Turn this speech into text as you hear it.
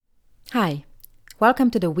Hi,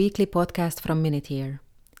 welcome to the weekly podcast from Minutier.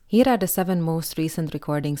 Here are the 7 most recent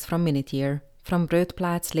recordings from Minutier from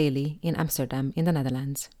Broodplaats Lely in Amsterdam in the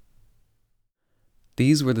Netherlands.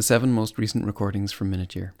 These were the 7 most recent recordings from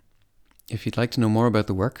Minutier. If you'd like to know more about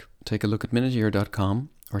the work, take a look at minutier.com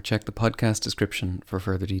or check the podcast description for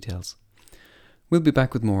further details. We'll be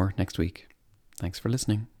back with more next week. Thanks for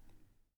listening.